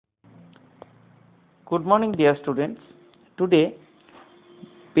Good morning, dear students. Today,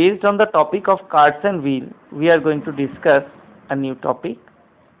 based on the topic of cards and wheel, we are going to discuss a new topic,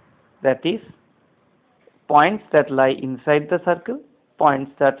 that is points that lie inside the circle,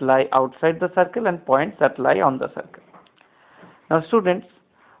 points that lie outside the circle, and points that lie on the circle. Now, students,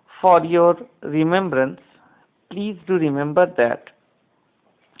 for your remembrance, please do remember that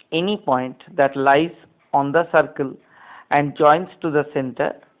any point that lies on the circle and joins to the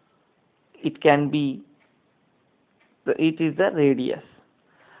center, it is the radius.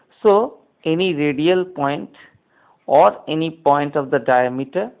 So any radial point or any point of the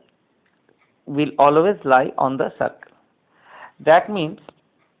diameter will always lie on the circle. That means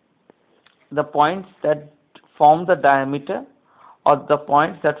the points that form the diameter or the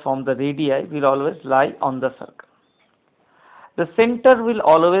points that form the radii will always lie on the circle. The center will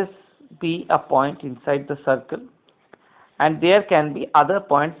always be a point inside the circle, and there can be other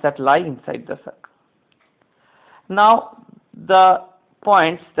points that lie inside the circle. Now, the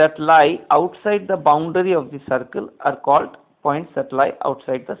points that lie outside the boundary of the circle are called points that lie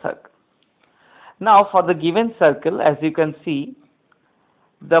outside the circle. Now, for the given circle, as you can see,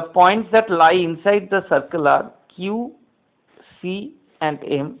 the points that lie inside the circle are Q, C and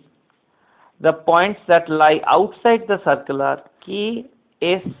M. The points that lie outside the circle are K,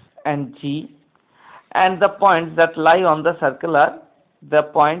 S and G. And the points that lie on the circle are the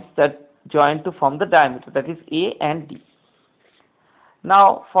points that join to form the diameter, that is A and D.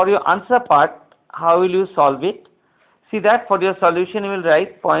 Now, for your answer part, how will you solve it? See that for your solution you will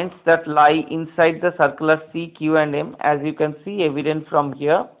write points that lie inside the circle are C, Q and M, as you can see evident from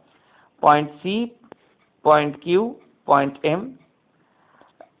here. Point C, point Q, point M.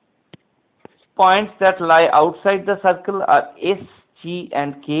 Points that lie outside the circle are S, G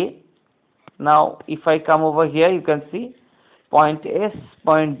and K. Now, if I come over here, you can see point S,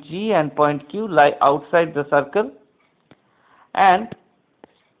 point G and point Q lie outside the circle, and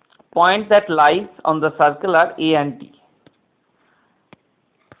point that lies on the circle are A and D.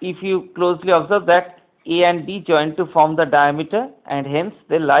 If you closely observe that A and D join to form the diameter, and hence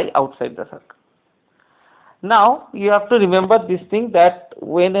they lie outside the circle. Now, you have to remember this thing, that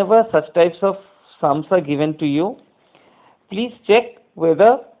whenever such types of sums are given to you, please check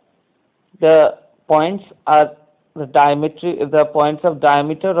whether the points are the points of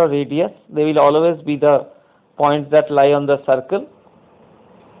diameter or radius. They will always be the points that lie on the circle.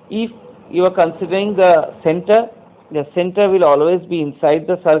 If you are considering the center will always be inside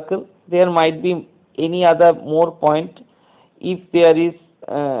the circle. There might be any other more point. If there is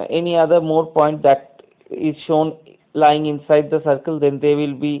any other more point that is shown lying inside the circle, then they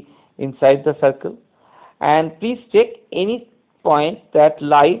will be inside the circle. And please check any point that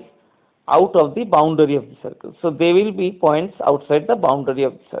lies out of the boundary of the circle. So they will be points outside the boundary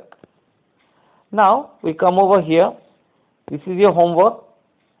of the circle. Now we come over here. This is your homework.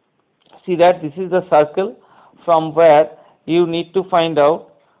 See that this is the circle from where you need to find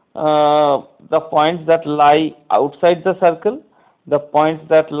out the points that lie outside the circle, the points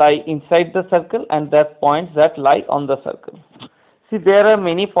that lie inside the circle, and the points that lie on the circle. See, there are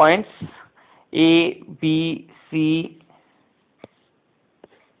many points A, B, C,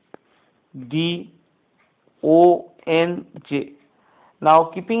 D, O, N, J.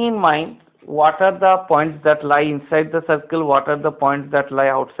 Now, keeping in mind what are the points that lie inside the circle, what are the points that lie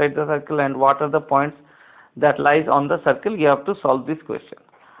outside the circle, and what are the points that lies on the circle, you have to solve this question.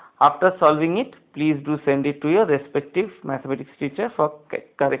 After solving it, please do send it to your respective mathematics teacher for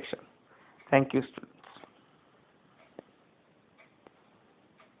correction. Thank you, students.